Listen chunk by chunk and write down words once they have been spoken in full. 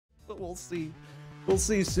We'll see. We'll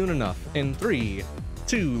see soon enough. In 3,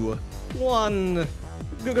 2, 1.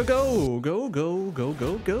 Go, go, go, go, go, go,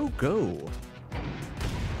 go, go, go.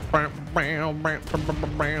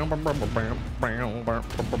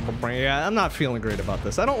 Yeah, I'm not feeling great about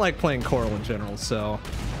this. I don't like playing Coral in general, so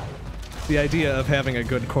the idea of having a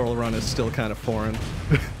good Coral run is still kind of foreign.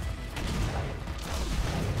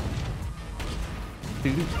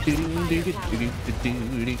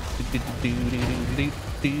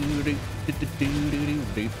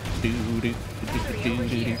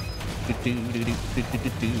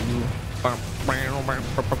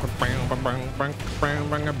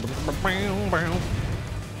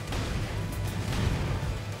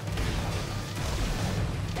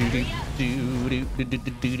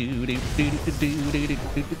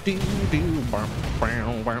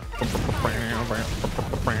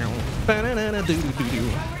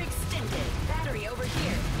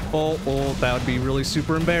 Oh, that would be really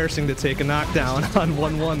super embarrassing to take a knockdown on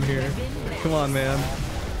 1-1 here. Come on, man.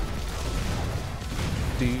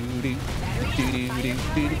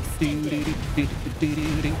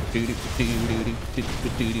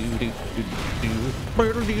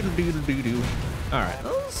 Alright, that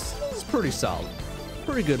was pretty solid.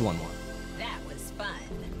 Pretty good 1-1. That was fun.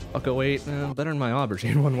 Bucko 8, better than my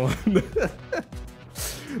Aubergine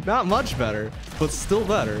 1-1. Not much better, but still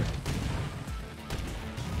better.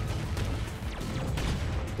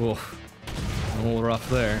 Oof. A little rough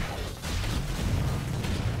there.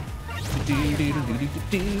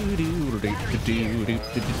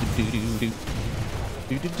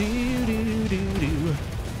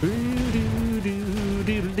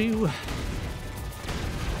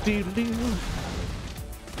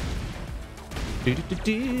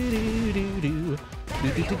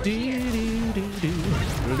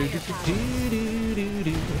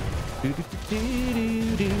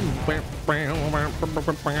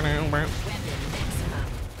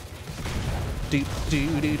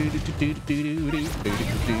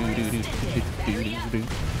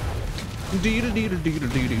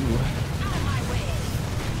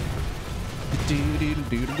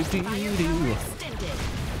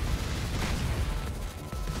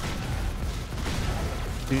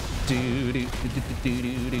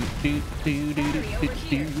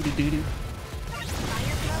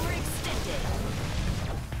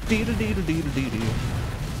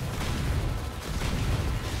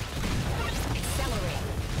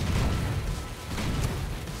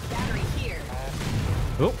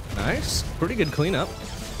 Oh, nice. Pretty good cleanup,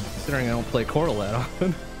 considering I don't play Coral that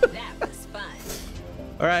often. That was fun.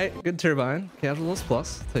 Alright, good turbine. Casual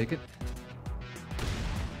plus, take it.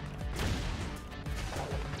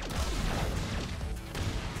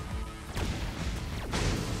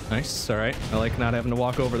 Nice, alright. I like not having to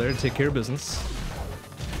walk over there to take care of business.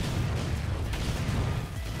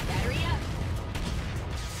 Battery up.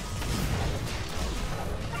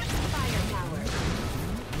 Firepower.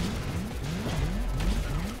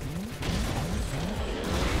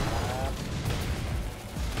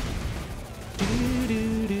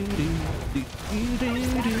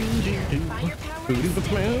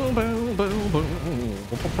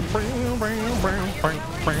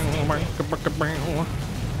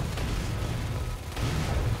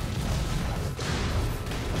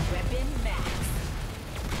 Weapon max.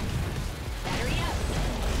 Battery up.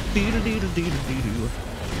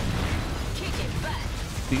 Kicking butt.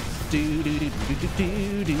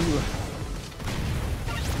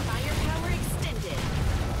 Firepower extended.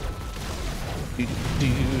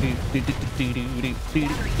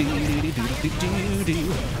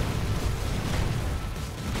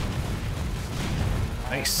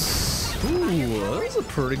 Nice. Ooh, that was a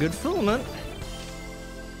pretty good filament.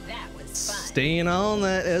 That was fun. Staying on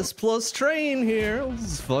that S+ train here.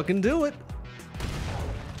 Let's fucking do it.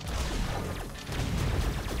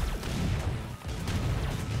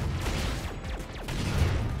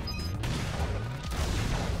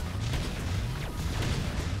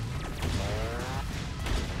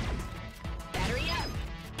 Battery up.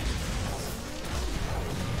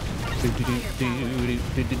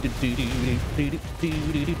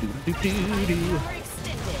 Firepower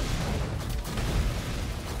extended.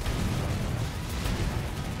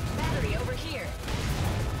 Battery over here.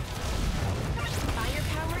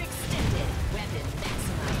 Firepower extended. Weapon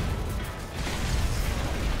maximum.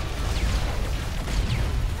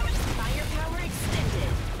 Firepower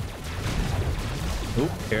extended.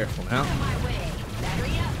 Oh, careful now. On my way.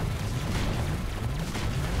 Battery up.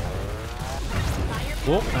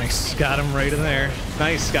 Oh, nice. Got him right in there.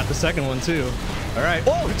 Nice. Got the second one, too. All right.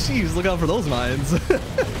 Oh, jeez. Look out for those mines.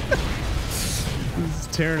 He's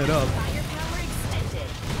tearing it up. Firepower extended.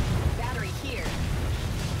 Battery here.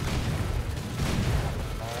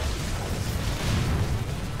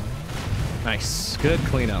 Nice. Good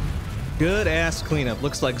cleanup. Good ass cleanup.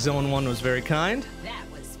 Looks like zone 1 was very kind. That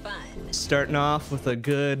was fun. Starting off with a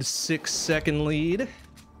good 6-second lead.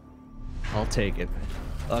 I'll take it.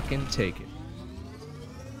 Fucking take it.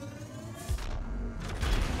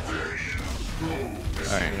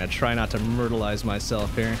 Alright, I'm gonna try not to myrtleize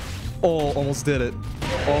myself here. Oh, almost did it.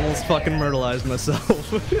 Almost fucking myrtleized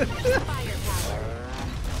myself.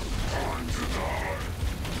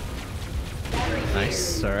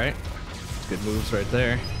 Nice, alright. Good moves right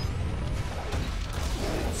there.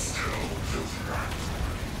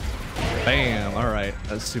 Bam, alright.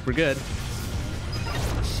 That's super good.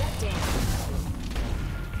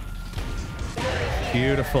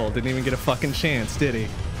 Beautiful. Didn't even get a fucking chance, did he?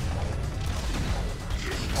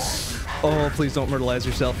 Oh, please don't myrtleize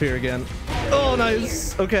yourself here again. Oh,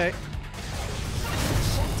 nice. Okay.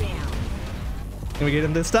 Can we get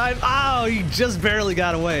him this time? Oh, he just barely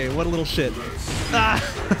got away. What a little shit. Ah.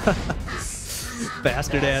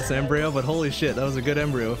 Bastard ass embryo, but holy shit, that was a good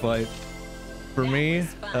embryo fight. For me,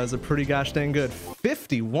 that was a pretty gosh dang good.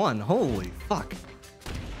 51, holy fuck.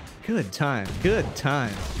 Good time, good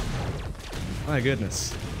time. My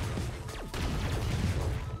goodness.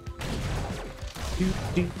 Do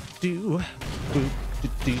do do. Boop do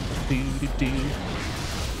do do do do.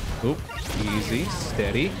 Oop, easy,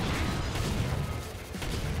 steady.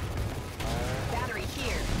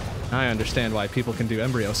 I understand why people can do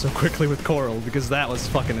embryo so quickly with coral, because that was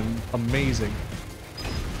fucking amazing.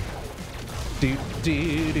 Do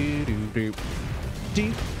do do do do.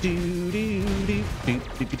 Do do do do do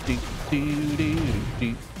do do do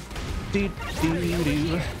do do do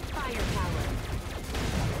do.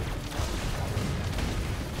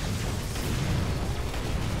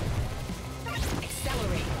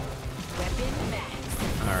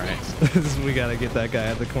 All right, we gotta get that guy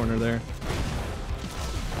at the corner there.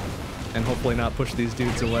 And hopefully not push these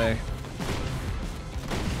dudes away.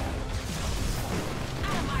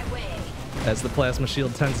 As the plasma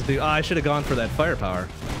shield tends to do. Oh, I should have gone for that firepower.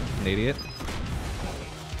 An idiot.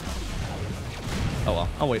 Oh well,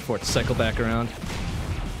 I'll wait for it to cycle back around.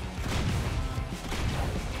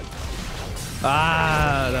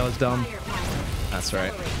 Ah, that was dumb. That's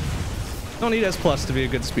right. Don't need S+ to be a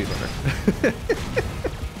good speedrunner.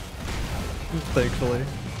 Thankfully.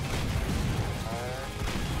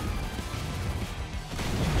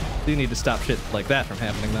 Do need to stop shit like that from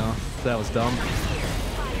happening though. That was dumb.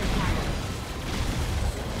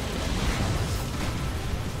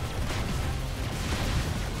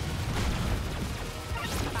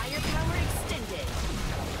 Firepower extended.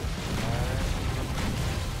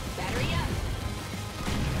 Battery up.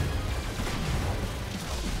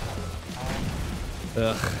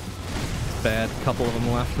 Ugh. Bad. Couple of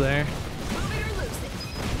them left there. Move it or lose it.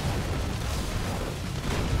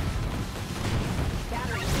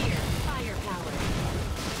 Battery here. Firepower.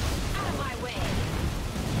 Out of my way.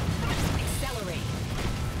 Accelerate.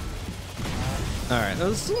 Alright, that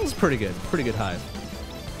was pretty good. Pretty good hive.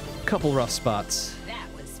 Couple rough spots. That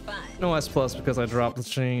was fun. No S+ because I dropped the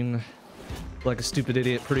chain like a stupid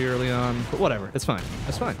idiot pretty early on. But whatever. It's fine.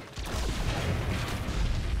 It's fine.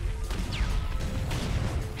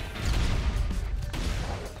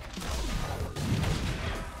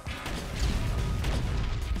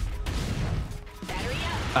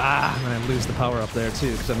 Ah, and I lose the power up there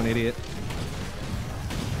too because I'm an idiot.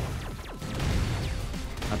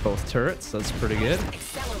 At both turrets, that's pretty good.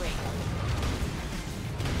 Accelerate.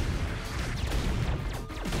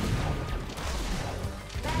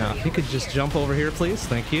 Now, if you could just jump over here, please.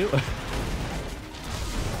 Thank you.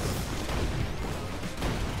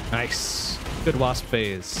 Nice. Good wasp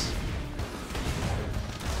phase.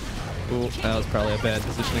 Ooh, that was probably a bad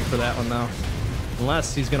positioning for that one though.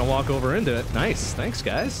 Unless he's gonna walk over into it. Nice, thanks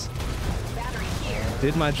guys. Battery here.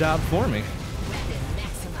 Did my job for me. Weapon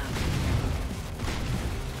maximum.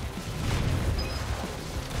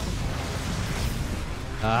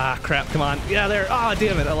 Ah, crap, come on. Yeah, there. Ah,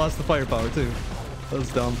 damn it, I lost the firepower too. That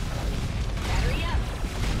was dumb. Battery up.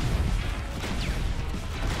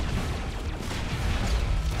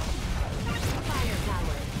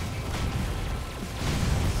 Firepower.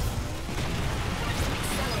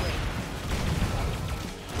 Accelerate.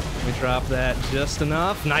 We drop that just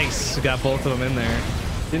enough. Nice, got both of them in there.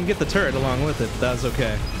 Didn't get the turret along with it, but that was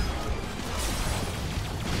okay.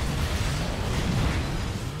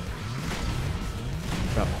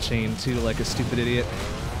 Drop the chain too like a stupid idiot.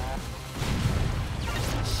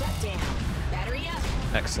 Shut down. Battery up.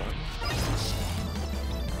 Excellent.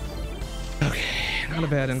 Okay, not a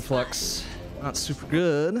bad influx. Not super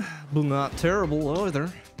good, but not terrible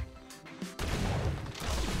either.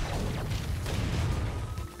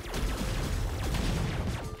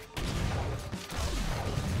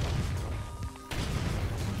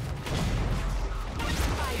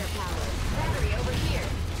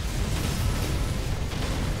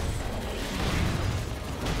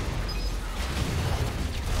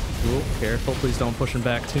 Ooh, careful, please don't push him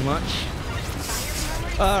back too much.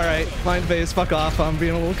 Alright, fine phase, fuck off, I'm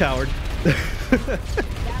being a little coward.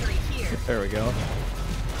 There we go.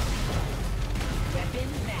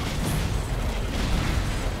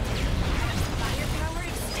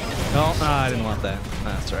 Oh, I didn't want that.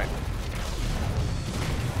 That's right.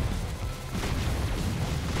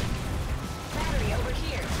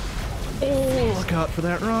 Oh, look out for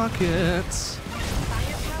that rocket.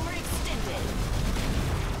 Firepower extended.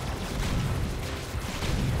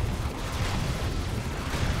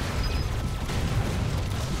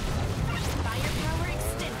 Firepower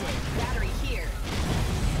extended. Battery here.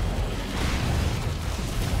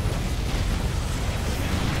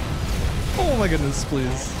 Oh my goodness,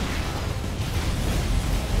 please.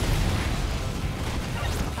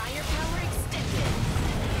 Firepower extended.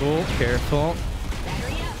 Oh, careful.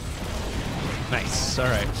 Battery up. Nice. All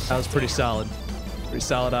right, that was pretty solid. Pretty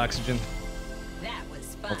solid oxygen. That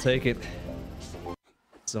was fun. I'll take it.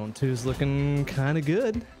 Zone 2's looking kind of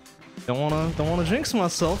good. Don't wanna jinx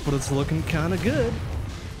myself, but it's looking kind of good.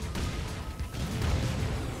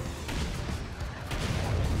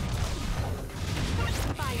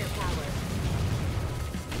 Firepower.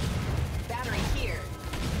 Battery here.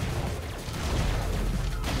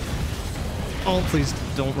 Oh, please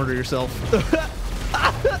don't murder yourself.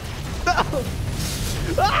 No!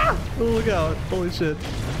 Ah! Oh, look out. Holy shit.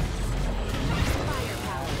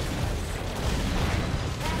 Firepower.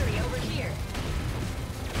 Battery over here.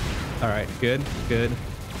 All right, good, good,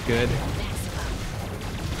 good. Maximum.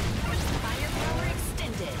 Firepower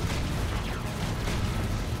extended.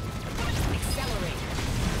 Accelerator.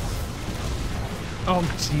 Oh,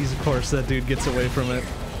 jeez, of course, that dude gets away from it.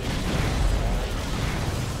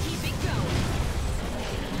 Keep it going.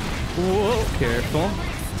 Whoa, careful.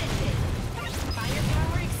 Extended.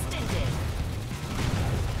 Firepower extended.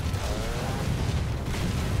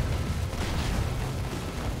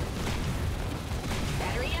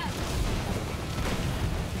 Battery up.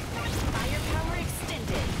 Firepower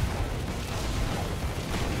extended.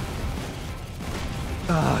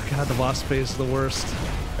 Oh, God, the boss phase is the worst.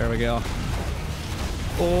 There we go.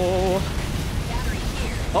 Oh. Battery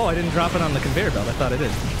here. Oh, I didn't drop it on the conveyor belt. I thought I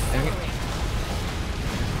did. Dang it.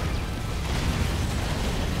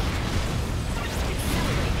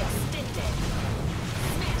 Accelerate extended.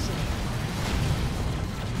 Smash it.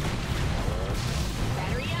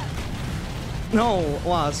 Battery up. No,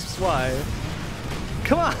 wasps, why?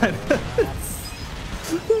 Come on!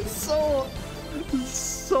 It's so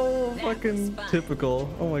fucking fun.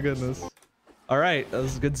 typical. Oh my goodness. Alright, that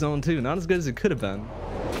was a good zone too. Not as good as it could have been.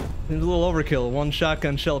 It was a little overkill. One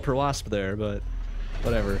shotgun shell per wasp there, but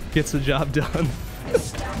whatever. Gets the job done.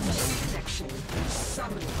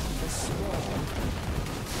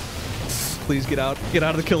 Please get out. Get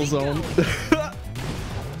out of the kill zone.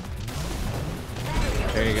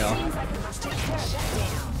 There you go.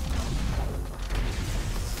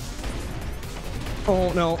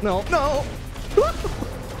 Oh, no, no, no!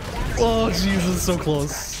 Oh, Jesus, so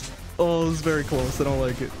close. Oh, it was very close. I don't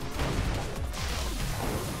like it.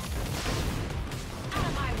 Out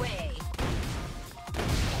of my way.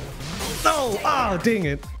 No! Oh, dang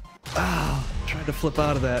it. Ah, tried to flip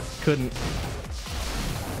out of that. Couldn't.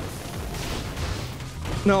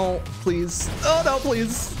 No, please. Oh, no,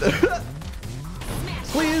 please.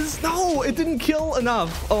 Please. No, it didn't kill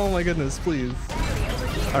enough. Oh, my goodness, please.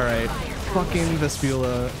 All right. Fucking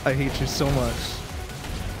Vespula. I hate you so much.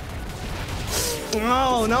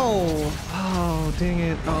 Oh, no. Oh, dang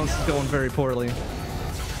it. Oh, this is going very poorly.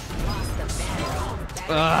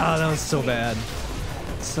 Ah, that was so bad.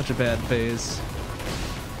 Such a bad phase.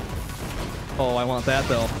 Oh, I want that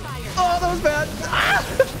though. Oh, that was bad. Ah!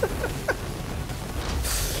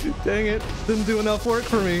 Dang it. Didn't do enough work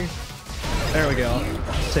for me. There we go.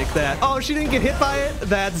 Take that. Oh, she didn't get hit by it?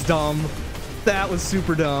 That's dumb. That was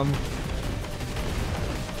super dumb.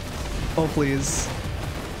 Oh, please.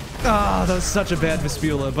 Ah, that was such a bad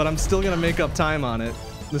Vespula, but I'm still gonna make up time on it,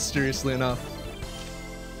 mysteriously enough.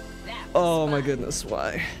 Oh my goodness,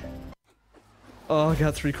 why? Oh, I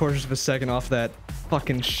got 3/4 of a second off that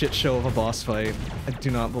fucking shit show of a boss fight. I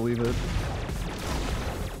do not believe it.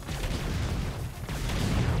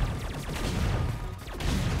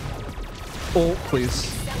 Oh,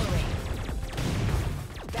 please. Accelerate.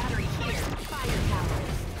 Battery here. Firepower.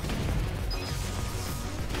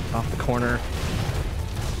 Off the corner.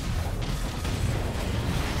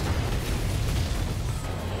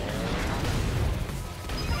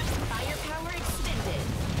 Firepower extended.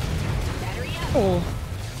 Battery up. Oh.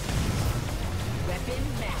 Weapon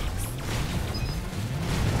max.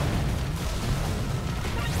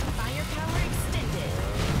 Firepower extended.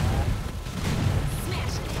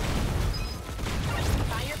 Smash it.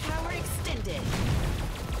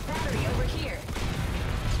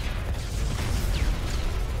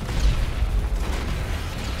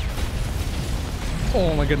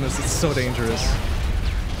 Oh my goodness, it's so dangerous.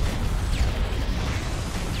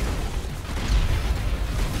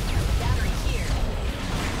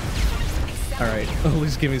 Alright, at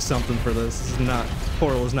least give me something for this. This is not...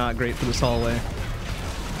 Coral is not great for this hallway.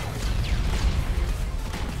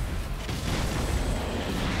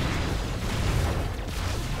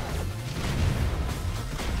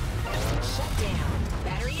 Shut down.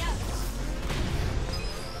 Battery up.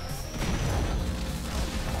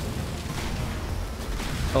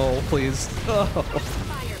 Oh, please. Oh,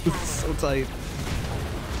 this is so tight.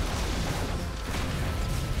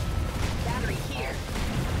 Battery here.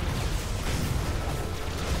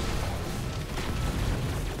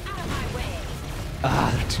 Out of my way.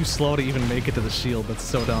 Ah, they're too slow to even make it to the shield. That's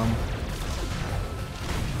so dumb.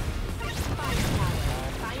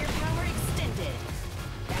 Firepower extended.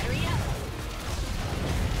 Battery up.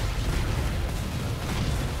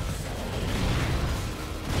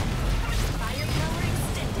 Firepower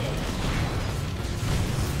extended.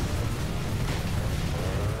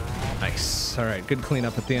 Nice. Alright, good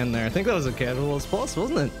cleanup at the end there. I think that was a Casualist Plus,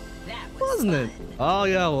 wasn't it? That was Wasn't it? fun. Oh,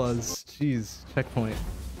 yeah, it was. Jeez. Checkpoint.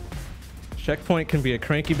 Checkpoint can be a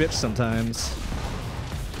cranky bitch sometimes.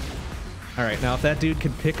 Alright, now if that dude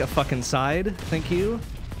could pick a fucking side, thank you.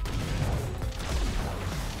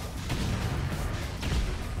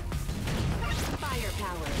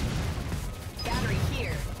 Firepower. Battery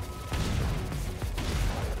here.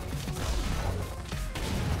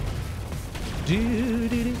 Do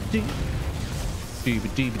do do do. Do do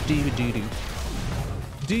do do do do.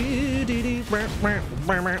 Do do do. Brr, brr,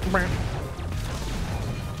 brr, brr, brr.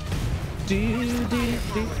 Do do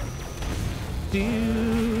do. Do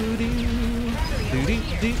do. Do do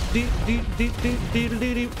do do do do do do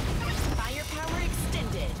do. Firepower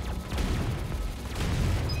extended.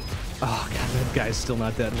 Oh god, that guy's still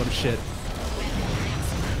not dead. What a shit.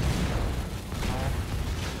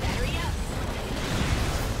 Battery up.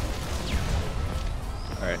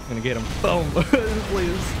 Alright, gonna get him. Boom!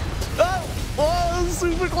 Please. Oh! Oh,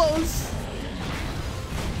 super close!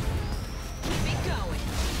 Keep it going.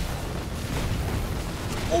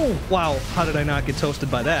 Oh, wow. How did I not get toasted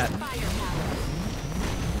by that? Firepower.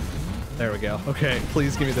 There we go. Okay,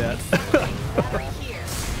 please give me that. Battery here.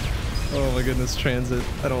 Oh my goodness, Transit.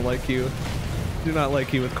 I don't like you. Do not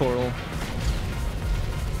like you with Coral.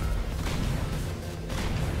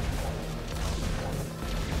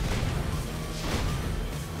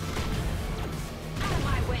 Out of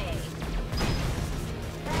my way.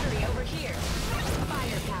 Battery over here.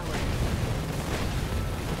 Firepower.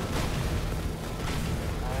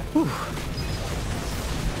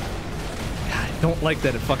 God, I don't like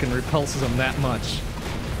that it fucking repulses him that much.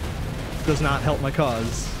 Does not help my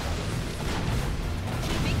cause.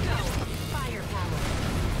 Keep it going. Firepower.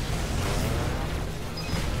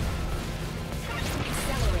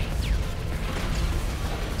 Accelerate.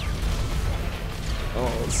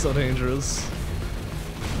 Oh, it's so dangerous.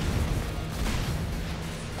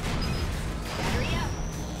 Battery up.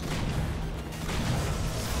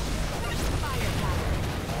 Firepower.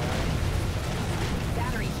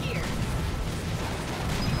 Battery here.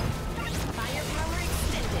 Firepower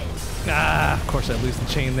extended. Ah, of course I lose the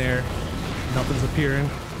chain there. Nothing's appearing.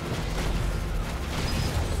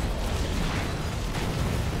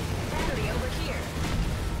 Battery over here.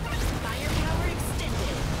 Firepower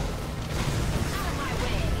extended. Out of my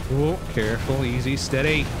way. Whoa, careful, easy,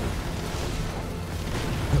 steady.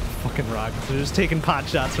 Fucking rockets. They're just taking pot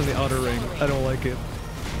shots from the outer ring. I don't like it.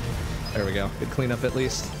 There we go. Good cleanup at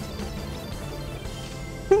least.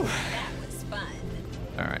 Whew. That was fun.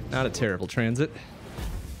 Alright, not a terrible transit.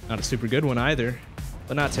 Not a super good one either,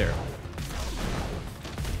 but not terrible.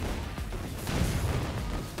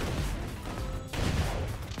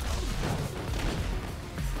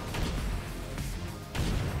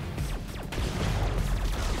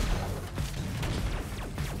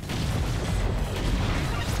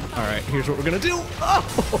 Alright, here's what we're gonna do. Oh!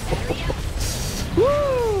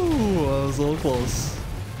 Woo! That was a little close.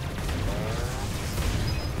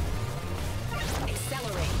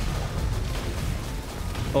 Accelerate.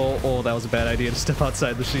 Oh, that was a bad idea to step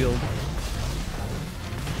outside the shield.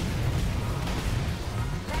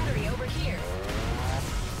 Battery over here.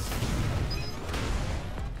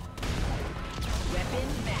 Weapon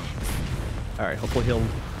max. Alright, hopefully he'll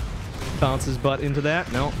bounce his butt into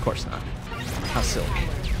that. No, of course not. How silly.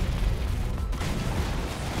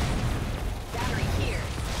 Battery here.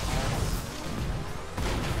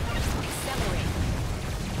 Accelerate.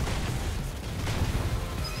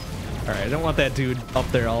 Alright, I don't want that dude up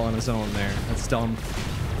there all on his own there. That's dumb.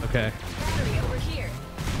 Okay. Battery over here.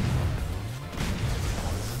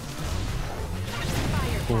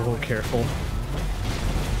 Oh, Firepower. careful.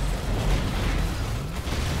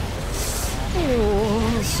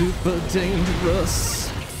 super dangerous.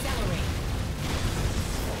 Accelerate.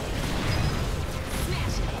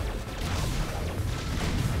 Smash it.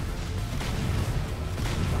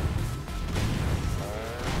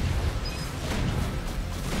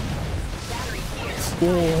 Battery here.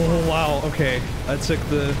 Oh wow, okay. I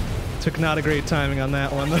took not a great timing on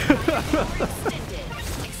that one. Extended.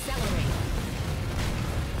 Accelerate.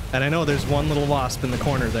 And I know there's one little wasp in the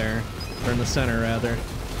corner there. Or in the center rather.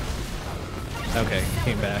 Okay,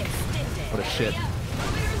 came back. Extended. What a shit.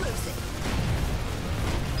 Move it or lose it.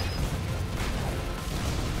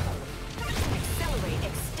 Accelerate.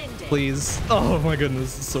 Extended. Please. Oh my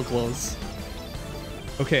goodness, it's so close.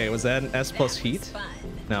 Okay, was that an S plus That was heat? fun.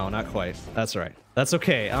 No, not quite. That's all right. That's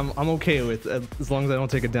okay. I'm okay with as long as I don't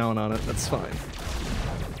take it down on it. That's fine.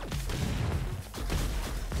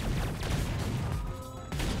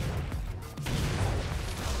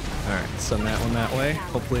 All right, send that one that way.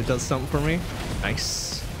 Hopefully it does something for me.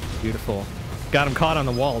 Nice, beautiful. Got him caught on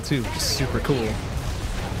the wall too. Just super cool.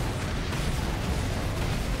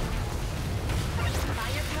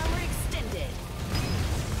 Firepower extended.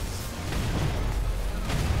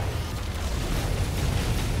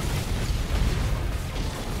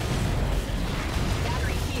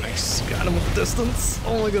 Battery here. Nice, got him with the distance.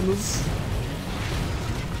 Oh my goodness.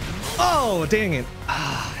 Oh, dang it.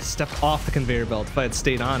 Ah, I stepped off the conveyor belt. If I had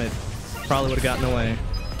stayed on it, probably would have gotten away.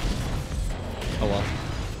 Oh well.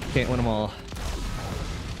 Can't win them all.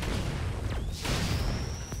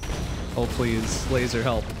 Oh please, laser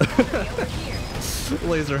help. Over here.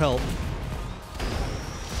 Laser help.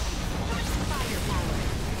 Firepower.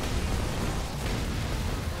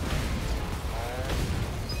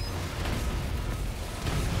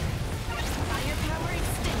 Firepower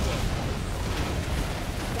extended.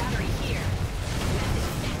 Battery here.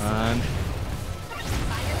 On.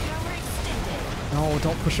 Firepower extended. No,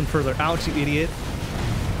 don't push him further out, you idiot.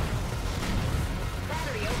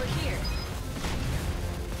 Battery over here.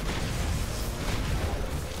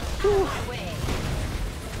 Whew. My way.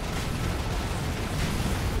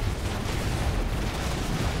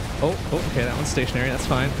 Oh, okay, that one's stationary. That's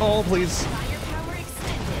fine. Oh, please. Firepower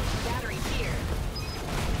extended. Battery here.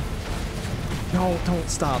 No, don't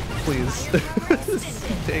stop, please.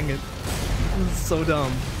 Dang it. This is so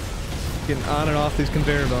dumb. Getting on and off these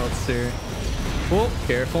conveyor belts here. Oh,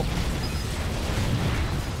 careful.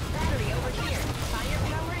 Battery over here.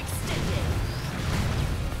 Firepower extended.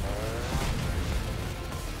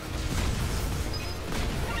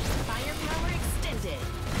 Firepower extended.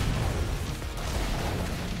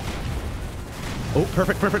 Oh,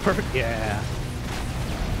 perfect, perfect, perfect. Yeah.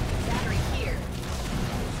 Battery here.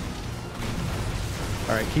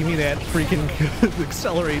 All right, give me that freaking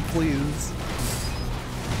accelerate, please.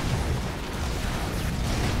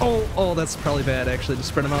 Oh, that's probably bad, actually. Just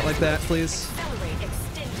spread them out like that, please. Accelerate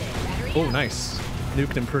extended. Battery Oh, out. nice.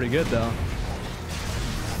 Nuked him pretty good, though.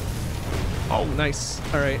 Oh, nice.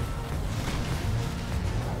 All right.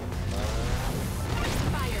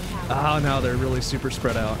 Firepower. Oh, now they're really super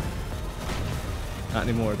spread out. Not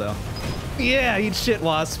anymore, though. Yeah, eat shit,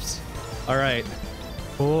 wasps. All right.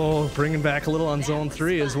 Oh, bringing back a little on zone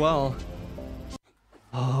 3 as well.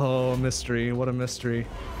 Oh, mystery. What a mystery.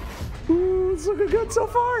 Ooh, it's looking good so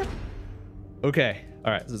far. Okay.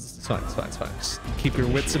 All right. It's fine. It's fine. It's fine. Just keep your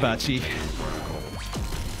wits about you.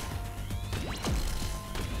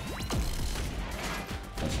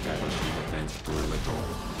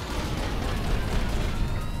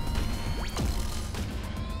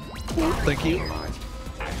 Ooh, thank you.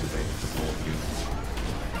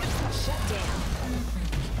 Shut down.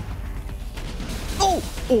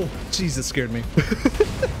 Oh, Jesus, scared me.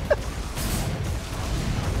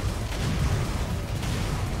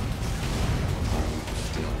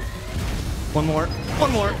 One more,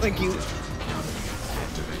 thank you.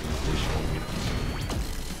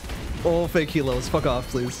 Oh, fake helos, fuck off,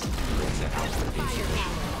 please.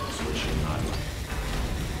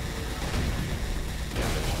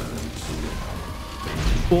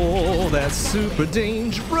 Oh, that's super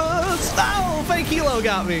dangerous. Oh, fake helo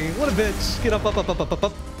got me. What a bitch. Get up, up, up, up, up, up,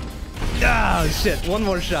 up. Ah, shit, one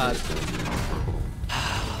more shot.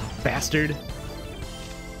 Bastard.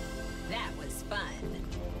 That was fun.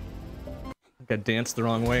 I danced the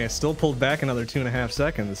wrong way. I still pulled back another 2.5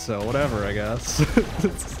 seconds, so whatever, I guess.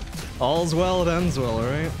 All's well, it ends well,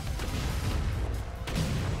 alright?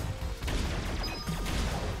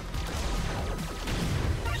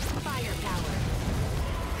 Firepower.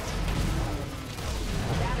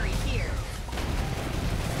 Battery here.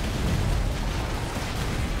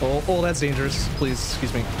 Oh, that's dangerous. Please,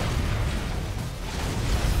 excuse me.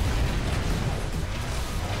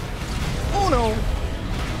 Oh no!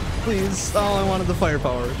 Please. Oh, I wanted the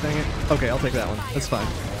firepower. Dang it. Okay, I'll take that one. That's fine.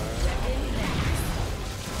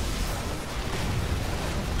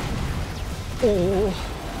 Oh.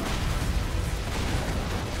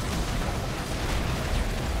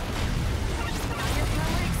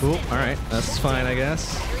 Ooh, alright. That's fine, I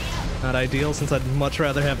guess. Not ideal, since I'd much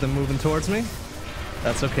rather have them moving towards me.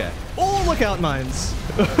 That's okay. Oh, look out, mines!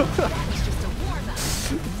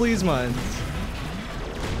 Please, mines.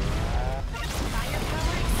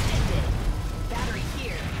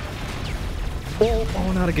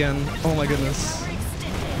 Oh, not again. Oh my goodness. A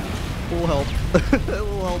little help. A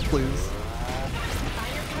little help, please.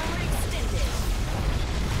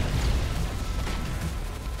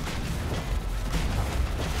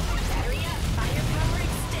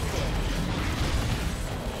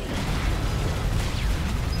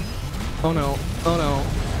 Oh no. Oh no.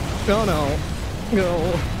 Oh no.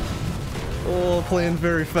 No. Oh, playing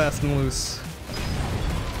very fast and loose.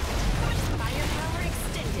 Firepower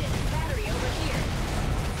extended. Battery over here.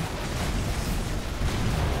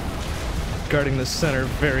 Guarding the center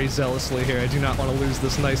very zealously here. I do not want to lose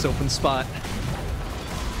this nice open spot.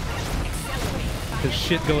 Because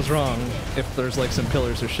shit goes wrong if there's like some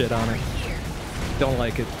pillars or shit on it. Don't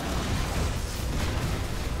like it.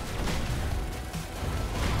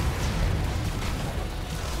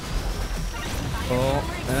 Oh,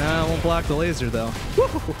 I won't block the laser though.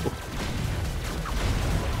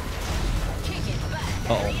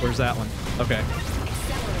 Uh-oh, where's that one? Okay.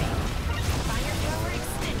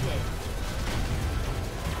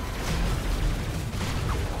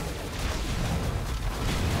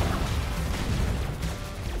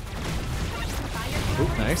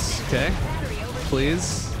 Ooh, nice. Okay.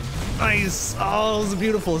 Please. Nice. Oh, it was a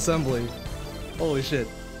beautiful assembly. Holy shit.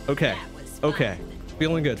 Okay. Okay.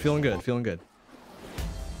 Feeling good. Feeling good. Feeling good.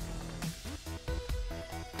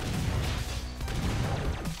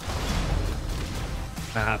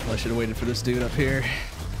 Ah, I should have waited for this dude up here.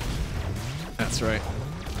 That's right.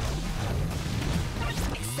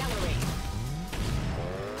 Accelerate.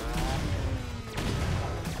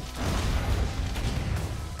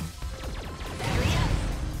 Battery up.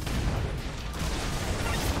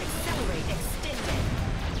 Accelerate extended.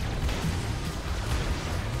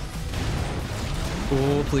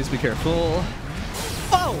 Oh, please be careful.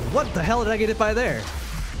 Oh, what the hell did I get hit by there? Is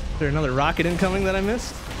there another rocket incoming that I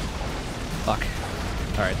missed? Fuck.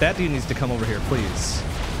 Alright, that dude needs to come over here, please.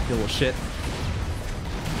 You little shit.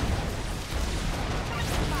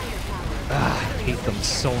 Ah, I hate them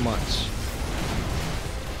so much.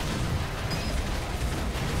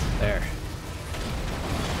 There.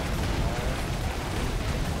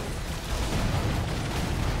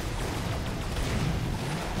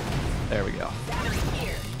 There we go. Battery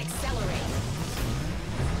here. Accelerate.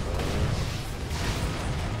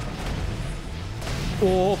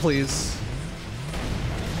 Oh, please.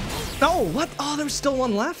 No, what? Oh, there's still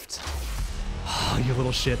one left? Oh, you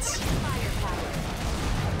little shits. Firepower.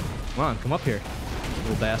 Come on, come up here,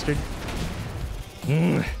 little bastard.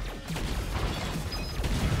 Mm.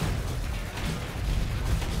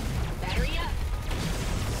 Battery up.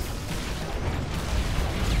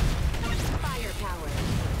 Firepower.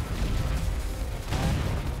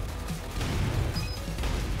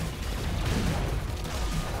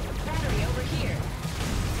 Battery over here.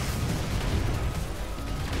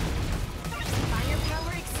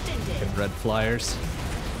 Firepower extended. Red flyers.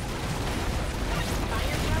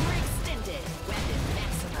 Firepower extended. Weapon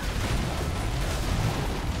maximum.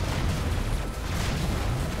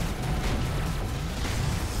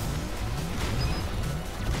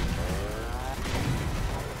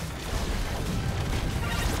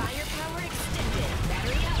 Firepower extended.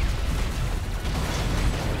 Battery up.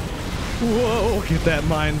 Whoa, get that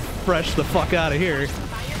mine fresh the fuck out of here.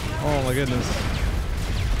 Firepower Oh my goodness.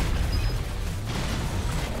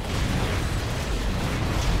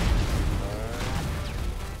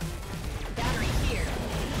 battery here.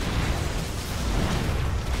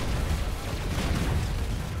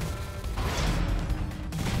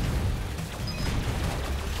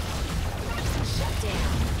 Shut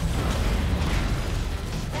down.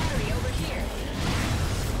 Battery over here.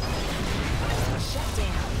 Shut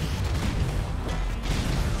down.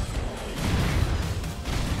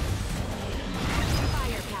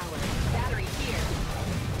 Firepower. Battery here.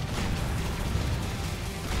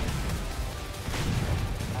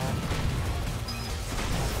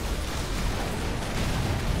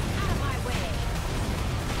 Out of my way.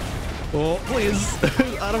 Oh, please.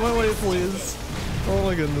 Out of my way, please. Oh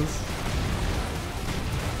my goodness.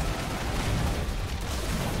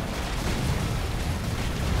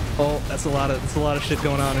 Oh, that's a lot of shit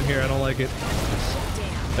going on in here. I don't like it. Shut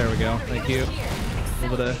down. There we go. Battery Thank you. over here.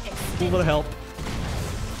 little bit of help.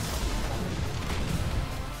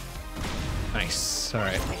 Nice. All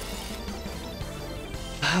right.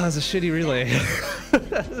 Ah, that's a shitty relay.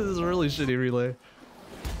 This is a really shitty relay.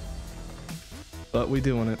 But we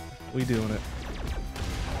doing it. We doing it.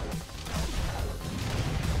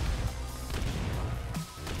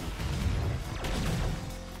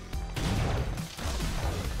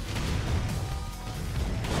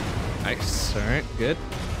 Nice. All right. Good.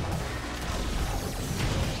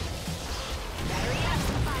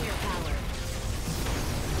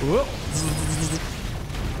 Whoa.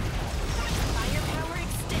 Firepower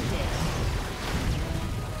extended.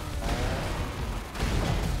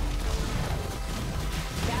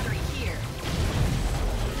 Battery here.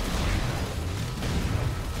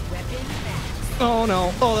 Weapon back. Oh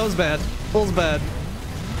no. Oh, that was bad. That was bad.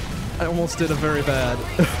 I almost did a very bad.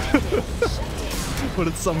 But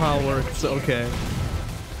it somehow worked. So okay.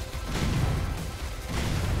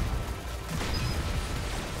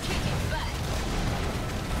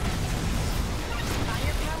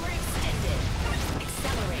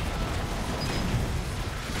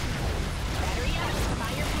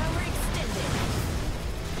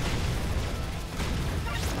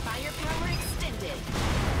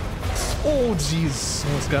 Oh, jeez.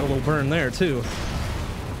 Almost got a little burn there, too.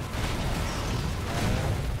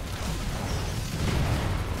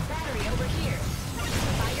 Battery over here.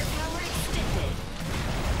 Firepower extended.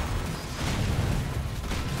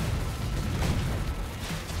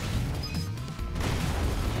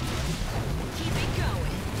 Keep it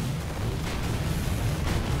going.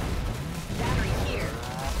 Battery here.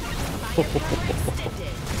 Firepower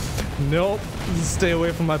extended. Nope. Stay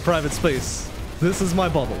away from my private space. This is my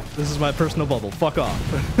bubble. This is my personal bubble. Fuck off.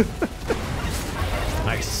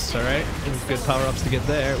 Nice. All right. Good power-ups to get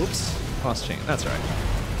there. Oops. Lost chain. That's all right.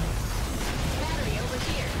 Battery over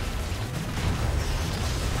here.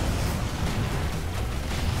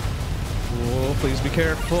 Whoa, please be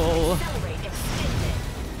careful. Accelerate extended.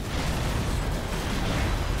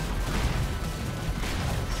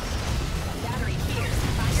 Battery here.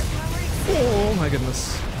 Firepower extended. Oh my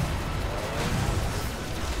goodness.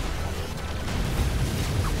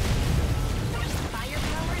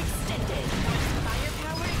 Firepower extended.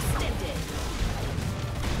 Firepower extended.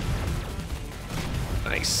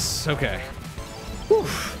 Nice. Okay. Whew.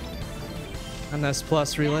 And that's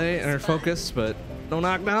plus relay and our focus, but no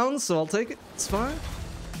knockdowns, so I'll take it. It's fine.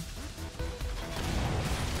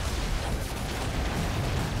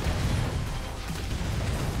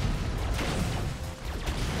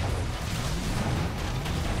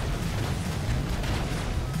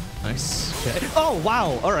 Nice. Okay. Oh,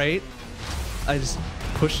 wow. All right. I just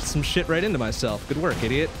pushed some shit right into myself. Good work,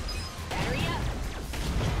 idiot. Battery up.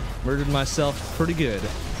 Murdered myself pretty good.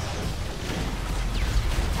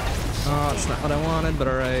 Oh, that's not what I wanted, but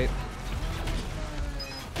all right.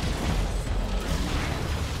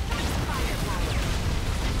 Firepower.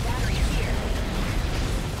 Battery here.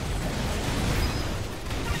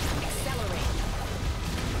 Accelerate.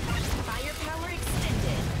 Firepower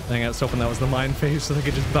extended. Dang, I was hoping that was the mind phase so they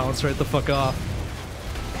could just bounce right the fuck off.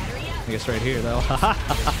 Battery up. I guess right here, though.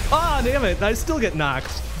 Ah, damn it. I still get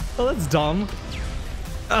knocked. Oh, that's dumb.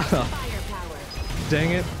 Ah, Firepower.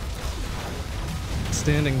 dang it.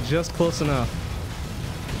 Standing just close enough.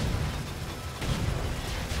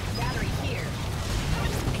 Battery here.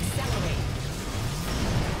 Accelerate.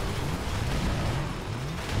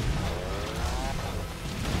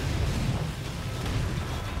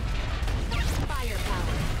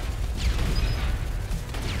 Firepower.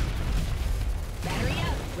 Battery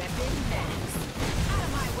up. Weapon max. Out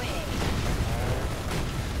of my way.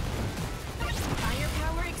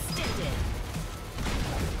 Firepower extended.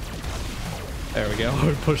 There we go.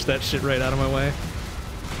 Push that shit right out of my way.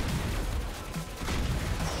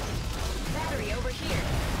 Battery over here.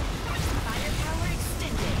 Firepower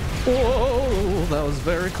extended. Whoa, that was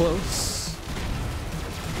very close.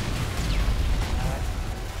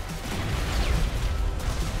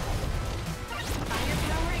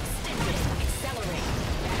 Firepower extended. Accelerate.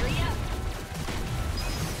 Battery up.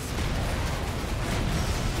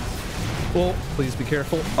 Well, please be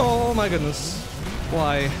careful. Oh my goodness.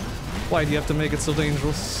 Why? Why do you have to make it so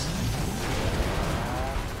dangerous?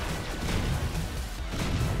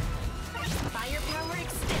 Firepower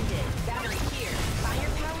extended. Battery here.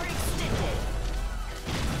 Firepower extended.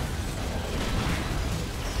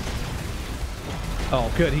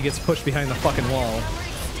 Oh, good. He gets pushed behind the fucking wall. Power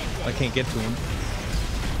extended. I can't get to him.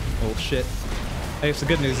 Oh shit. I guess the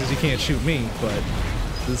good news is you can't shoot me, but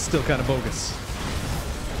this is still kind of bogus. Accelerate.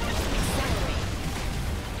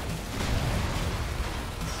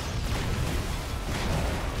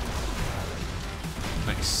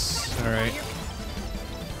 Yikes. All right.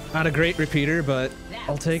 Not a great repeater, but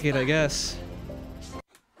I'll take it, I guess.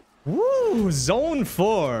 Woo! Zone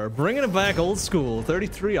 4. Bringing it back old school.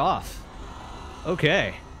 33 off.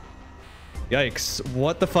 Okay. Yikes.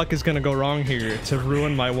 What the fuck is gonna go wrong here to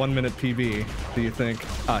ruin my 1 minute PB, do you think?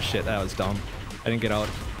 Ah, shit. That was dumb. I didn't get out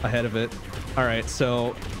ahead of it. Alright,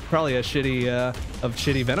 so probably a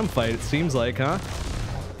shitty Venom fight, it seems like, huh?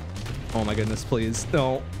 Oh my goodness, please.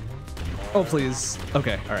 No. Oh, please.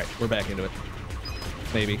 Okay, alright. We're back into it.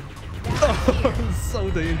 Maybe. Oh, so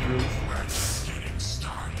dangerous.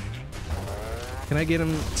 Can I get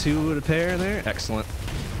him two at a pair there? Excellent.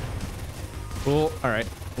 Cool. Alright.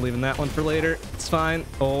 Leaving that one for later. It's fine.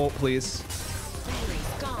 Oh, please.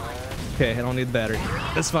 Okay, I don't need the battery.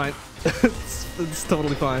 It's fine. it's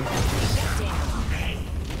totally fine.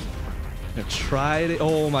 I tried it.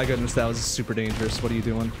 Oh my goodness, that was super dangerous. What are you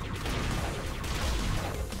doing?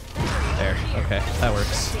 There. Okay, that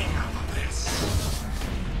works.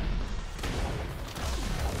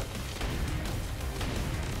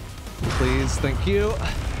 Please, thank you.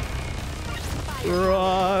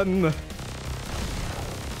 Run.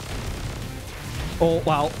 Oh,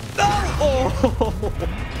 wow. Oh,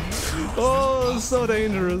 oh, so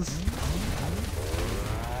dangerous.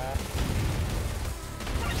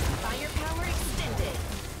 Firepower extended.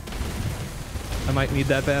 I might need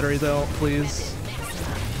that battery though, please.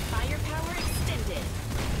 Firepower extended.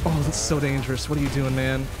 Oh, that's so dangerous. What are you doing,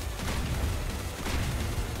 man?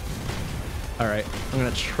 Alright, I'm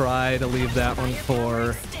gonna try to leave that one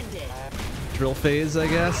for drill phase, I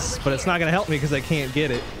guess. But it's not gonna help me because I can't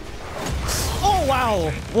get it. Oh,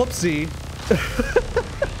 wow! Whoopsie.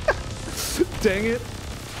 Dang it.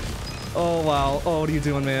 Oh, wow. Oh, what are you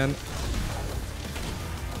doing, man?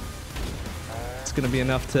 It's gonna be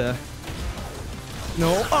enough to...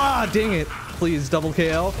 No. Ah, dang it. Please, double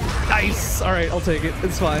KO. Nice! Alright, I'll take it.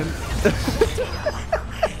 It's fine.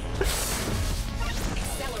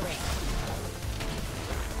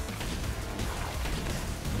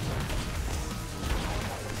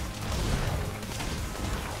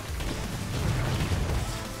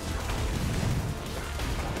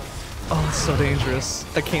 Oh, it's so dangerous.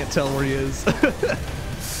 I can't tell where he is.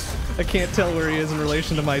 I can't tell where he is in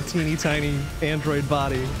relation to my teeny tiny android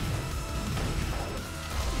body.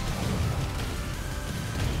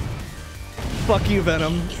 Fuck you,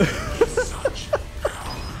 Venom.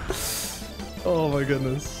 Oh my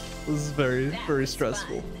goodness. This is very, very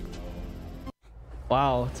stressful.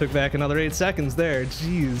 Wow, took back another 8 seconds there.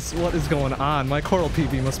 Jeez, what is going on? My Coral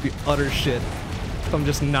PB must be utter shit. I'm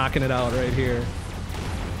just knocking it out right here.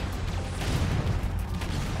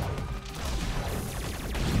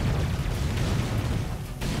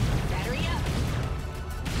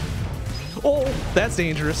 Oh, that's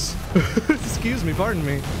dangerous. Excuse me, pardon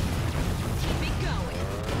me. Keep it going.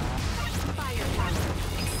 Firepower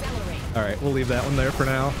accelerate. All right, we'll leave that one there for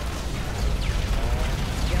now.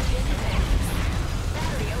 Jump into that.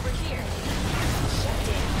 Battery over here. Shut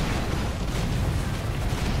down.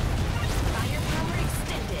 Firepower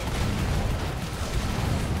extended.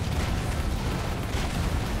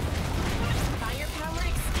 Firepower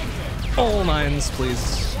extended. Oh, mines,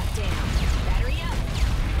 please. Shut down. Battery up.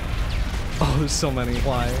 Oh, there's so many.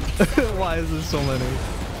 Why? Why is there so many?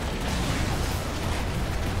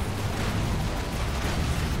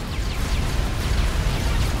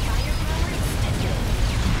 Firepower extended.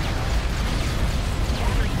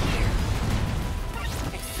 Battery here.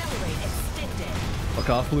 Accelerate extended. Fuck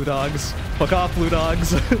off, blue dogs. Fuck off, blue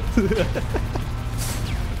dogs.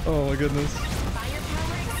 Oh my goodness.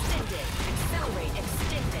 Firepower extended. Accelerate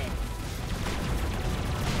extended.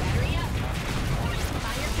 Battery up.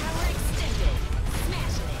 Firepower extended.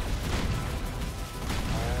 Smashing it.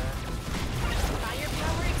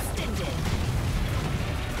 Firepower extended.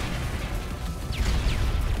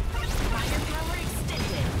 Firepower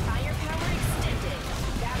extended. Firepower extended.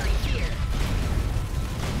 Battery here.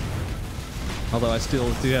 Although I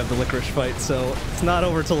still do have the licorice fight, so it's not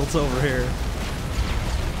over till it's over here.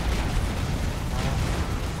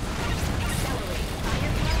 Accelerate.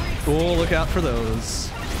 Firepower Oh, look out for those.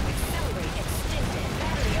 accelerate extended.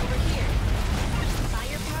 Battery over here.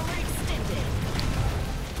 Firepower extended.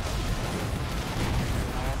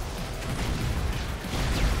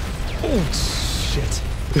 Oh, shit.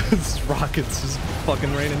 This rocket's just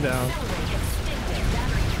fucking raining down. Accelerate extended.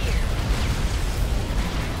 Battery here.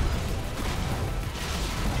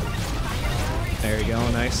 Firepower There you go,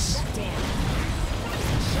 nice. shut down.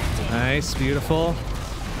 Shut down. Nice, beautiful.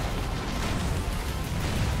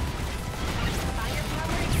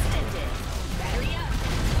 Firepower extended. Battery up.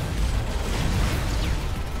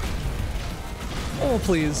 Oh,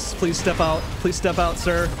 please, please step out. Please step out,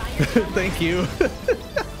 sir. Thank you.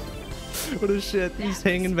 What a shit. He's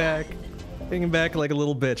hanging back. Hanging back like a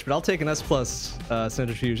little bitch. But I'll take an S plus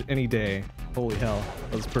centrifuge any day. Holy hell.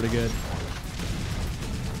 That was pretty good.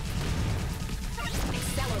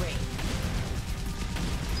 Accelerate.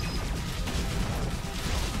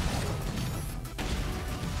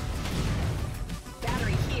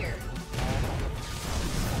 Battery here.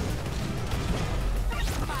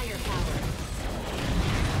 Firepower.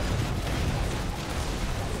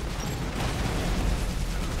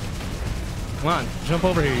 Come on, jump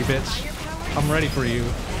over here, you bitch. I'm ready for you.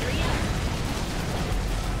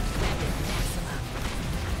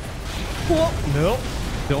 Whoa, nope.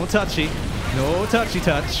 Don't touchy. No touchy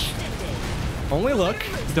touch. Only look.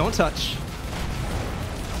 Don't touch.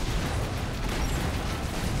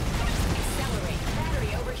 Accelerate.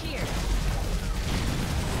 Battery over here.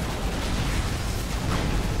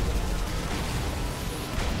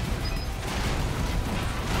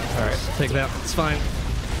 Alright, take that. It's fine.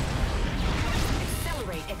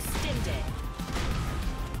 Accelerate extended.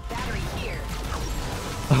 Battery here.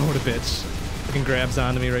 Oh, what a bitch. Fucking grabs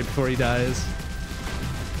onto me right before he dies.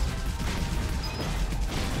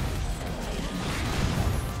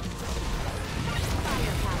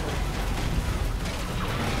 Firepower.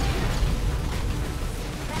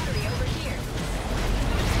 Battery over here.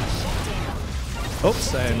 Shut down.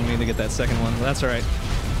 Oops, I didn't mean to get that second one. But that's alright.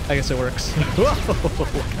 I guess it works.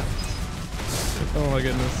 Oh my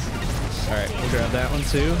goodness. Alright, we'll grab that one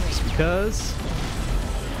too, just because.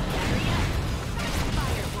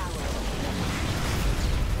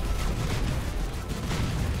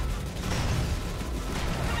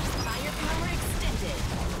 Firepower extended.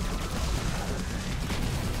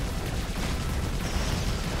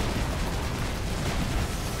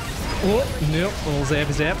 Oh, nope, little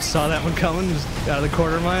zappy zap. Saw that one coming, just out of the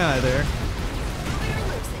corner of my eye there.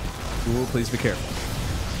 Ooh, please be careful.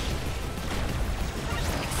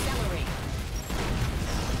 Accelerate.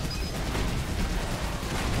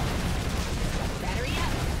 Battery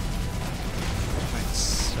up.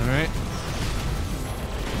 Nice. Alright.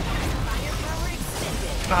 Firepower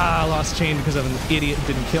extended. Ah, I lost chain because I'm an idiot and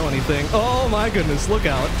didn't kill anything. Oh my goodness, look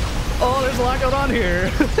out. Oh, there's a lot going on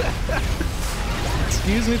here.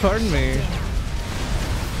 Excuse me, pardon me.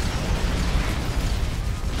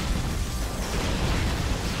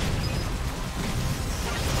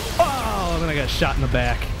 Oh, and then I got shot in the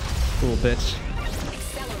back. Little bitch.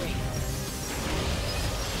 Accelerate.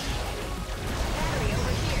 Battery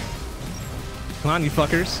over here. Come on, you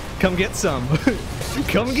fuckers. Come get some.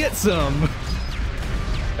 Come get some.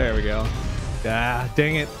 There we go. Ah,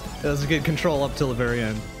 dang it. That was a good control up till the very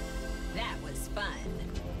end. That was fun.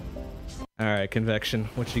 Alright, Convection,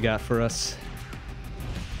 what you got for us?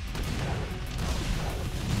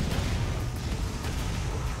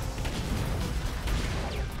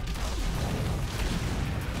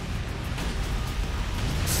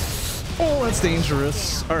 Oh, that's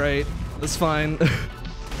dangerous. Alright, that's fine. I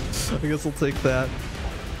guess I'll take that.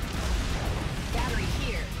 Battery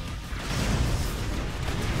here.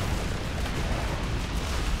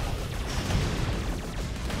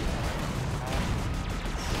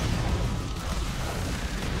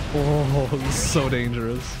 Oh, this is so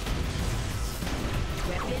dangerous.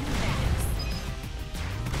 Weapon max.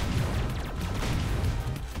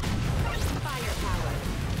 Firepower.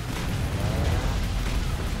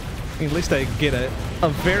 I mean, at least I get a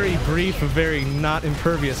very brief, very not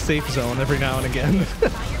impervious safe zone every now and again.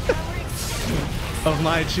 Firepower extended. Of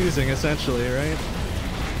my choosing, essentially, right?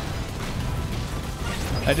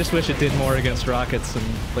 I just wish it did more against rockets and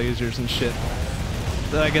lasers and shit.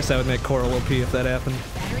 I guess that would make Coral OP if that happened.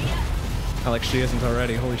 Battery up. Like she isn't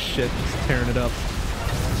already. Holy shit, just tearing it up.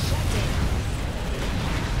 Shut down.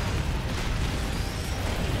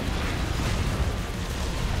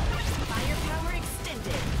 Firepower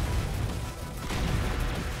extended.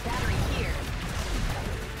 Battery here.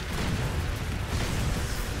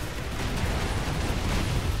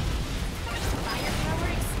 Firepower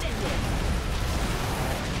extended.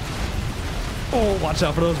 Oh, watch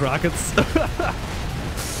out for those rockets.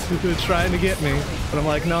 They're trying to get me, but I'm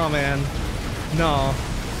like, no, man, no.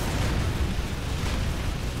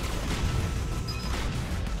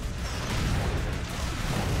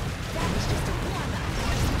 That was just a warm-up.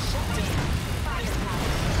 Shut down. Firepower.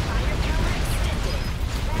 Firepower extended.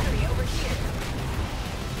 Battery over here.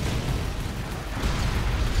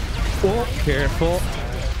 Oh, careful.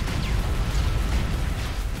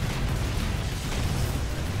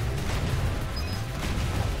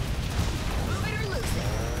 Move it or lose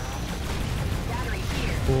it. Battery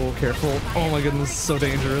here. Oh, careful. Oh my goodness, so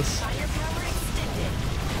dangerous. Firepower extended.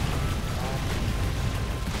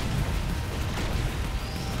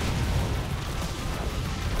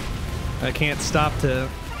 I can't stop to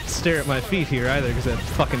stare at my feet here either because that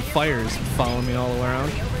fucking fire is following me all the way around.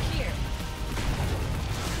 Battery over here.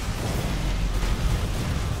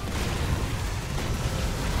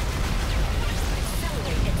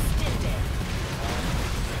 Accelerate extended.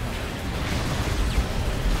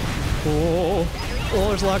 Oh,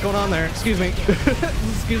 there's a lot going on there. Excuse me.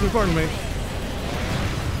 Excuse me, pardon me.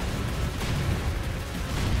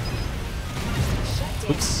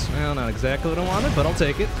 Oops. Well, not exactly what I wanted, but I'll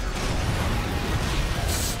take it.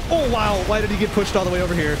 Oh, wow. Why did he get pushed all the way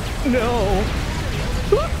over here? No.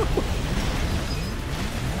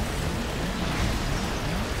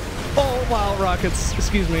 Oh, wow. Rockets.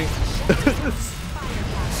 Excuse me.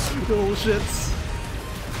 Oh, shits.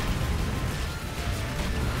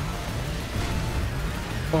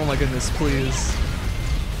 Oh, my goodness. Please.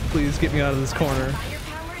 Please get me out of this corner.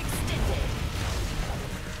 Firepower extended.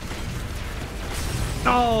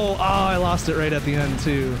 Oh, I lost it right at the end,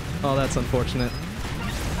 too. Oh, that's unfortunate.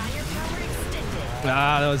 Firepower extended.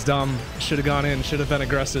 Ah, that was dumb. Should have gone in. Should have been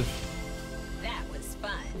aggressive. That was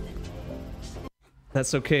fun.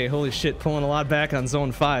 That's okay. Holy shit, pulling a lot back on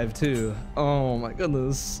zone 5, too. Oh my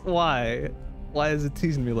goodness. Why? Why is it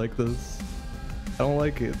teasing me like this? I don't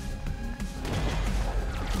like it.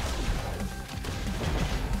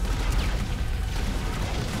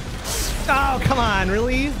 Oh, come on,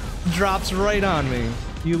 really? Drops right on me.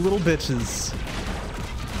 You little bitches.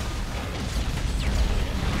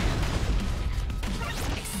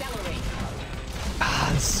 Accelerate.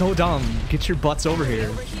 Ah, it's so dumb. Get your butts over here.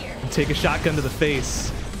 Over here. And take a shotgun to the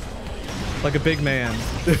face. Like a big man.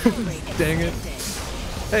 Dang it.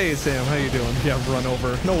 Hey, Sam, how you doing? Yeah, run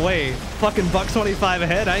over. No way. Fucking $1.25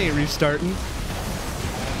 ahead. I ain't restarting.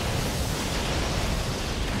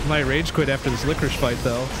 My rage quit after this licorice fight,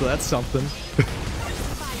 though, so that's something.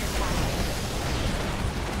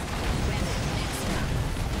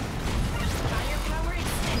 Firepower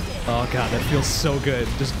extended. Oh god, that feels so good.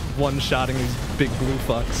 Just one-shotting these big blue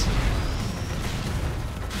fucks.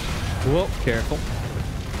 Whoa, careful.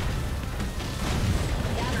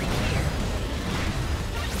 Battery here.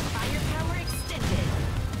 Firepower extended.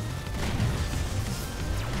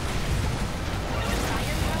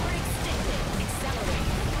 Firepower extended. Accelerate.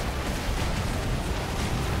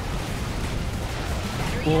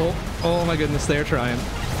 Whoa. Oh my goodness, they're trying.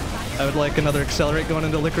 I would like another accelerate going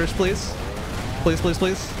into licorice, please. Please, please,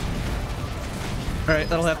 please. Alright,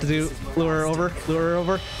 that'll have to do. Lure her over. Lure her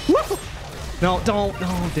over. Woo! No, don't.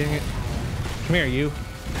 No, dang it. Come here, you.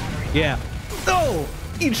 Yeah. Oh!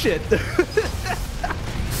 Eat shit.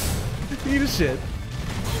 Eat a shit.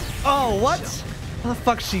 Oh, what? How the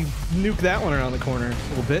fuck she nuked that one around the corner,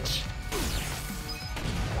 little bitch?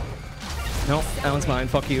 Nope, that one's mine.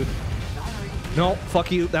 Fuck you. No,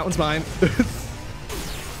 fuck you. That one's mine.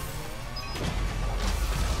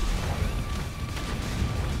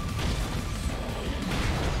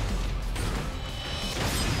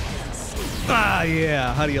 Ah,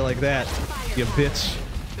 yeah. How do you like that, you bitch?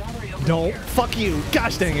 No, fuck you.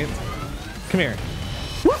 Gosh dang it. Come here.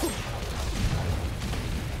 Woo!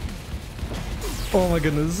 Oh my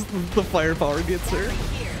goodness. The firepower gets her.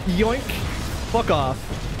 Yoink. Fuck off.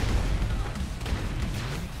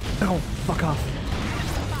 No, fuck off.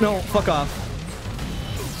 No, fuck off.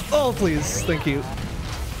 Oh, please. Thank you.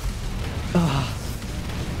 Ah.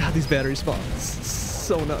 God, these battery spawns.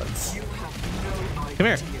 So nuts. Come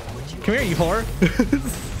here. Come here, you whore.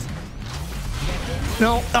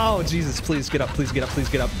 No. Oh, Jesus. Please get up. Please get up. Please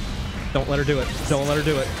get up. Don't let her do it. Don't let her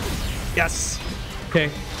do it. Yes.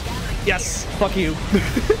 Okay. Yes. Fuck you.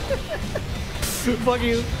 Fuck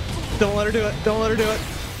you. Don't let her do it. Don't let her do it.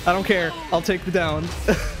 I don't care. I'll take the down.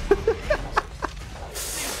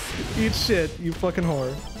 Eat shit, you fucking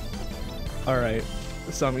whore. Alright.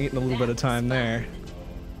 So I'm eating a little bit of time there.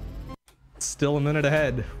 Still a minute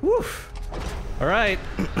ahead. Woo! Alright.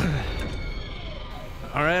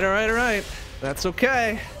 Alright, alright, alright. That's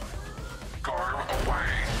okay. Guard away.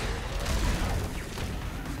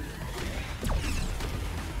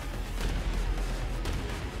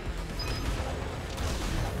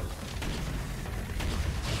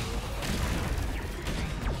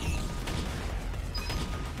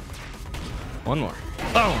 One more.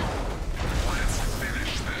 Boom! Let's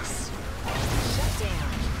finish this. Shut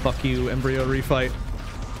down. Fuck you, embryo refight.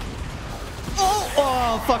 Oh!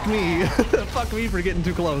 Oh, fuck me. Fuck me for getting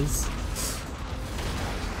too close.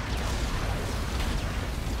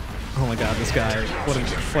 Oh my god, this guy. What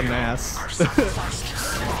an ass.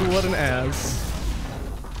 What an ass.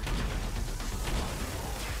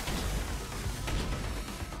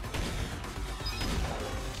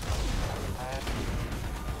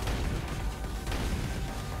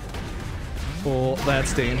 Oh,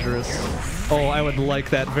 that's dangerous. Oh, I would like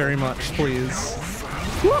that very much, please.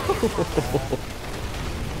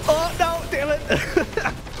 Oh, no, damn it.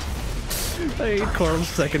 I hate Corm's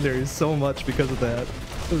secondaries so much because of that.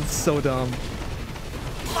 It's so dumb.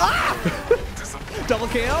 Ah! Double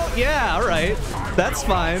KO? Yeah, alright. That's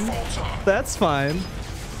fine. That's fine.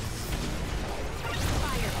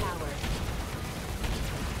 Firepower.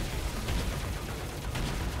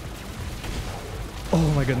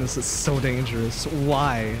 Oh my goodness, it's so dangerous.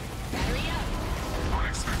 Why? Battery up.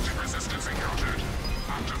 Unexpected resistance encountered.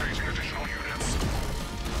 Activating additional units.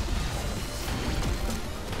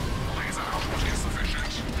 Laser output insufficient.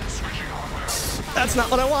 Switching hardware. That's not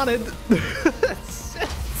what I wanted. Damage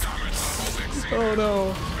levels exceeded. Oh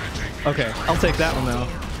no. Venting Okay, I'll take that one now.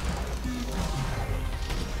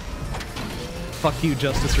 Fuck you,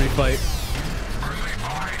 Justice Refight. Only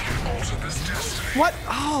I can alter this destiny. What?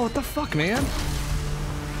 Oh, what the fuck, man?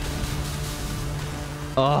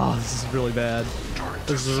 Oh, this is really bad.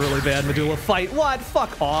 This is a really bad Medulla fight. What?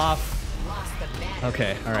 Fuck off. Lost the battery.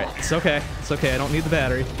 Okay, alright. It's okay. It's okay. I don't need the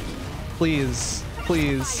battery. Please.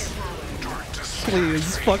 Please.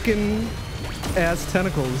 Please. Fucking ass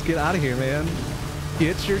tentacles. Get out of here, man.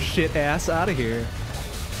 Get your shit ass out of here.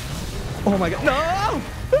 Oh my god. No!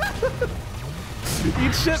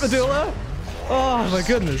 Eat shit, Medulla! Oh my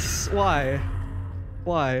goodness. Why?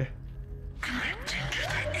 Why?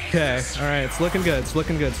 Okay, alright, it's looking good, it's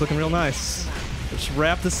looking good, it's looking real nice. Let's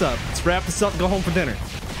wrap this up. Let's wrap this up and go home for dinner.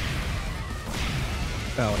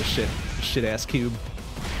 Oh, what a shit ass cube.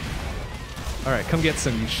 Alright, come get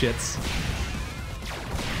some, you shits.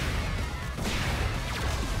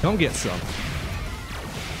 Come get some.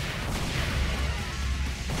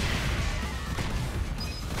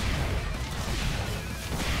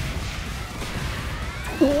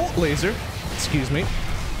 Oh, laser. Excuse me.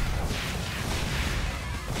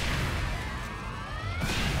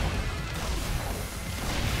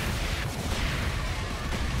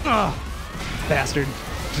 Oh, bastard.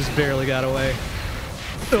 Just barely got away.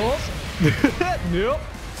 Oh. Nope.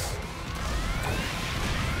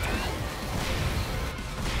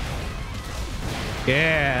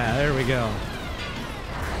 Yeah, there we go.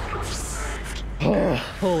 Oh,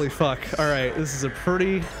 holy fuck. Alright, this is a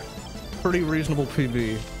pretty reasonable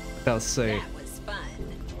PB, I'll say. That was fun.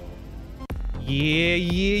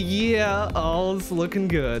 Yeah. All's looking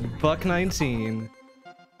good. Buck 19.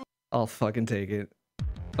 I'll fucking take it.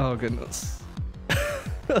 Oh, goodness.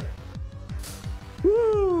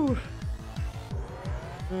 Woo!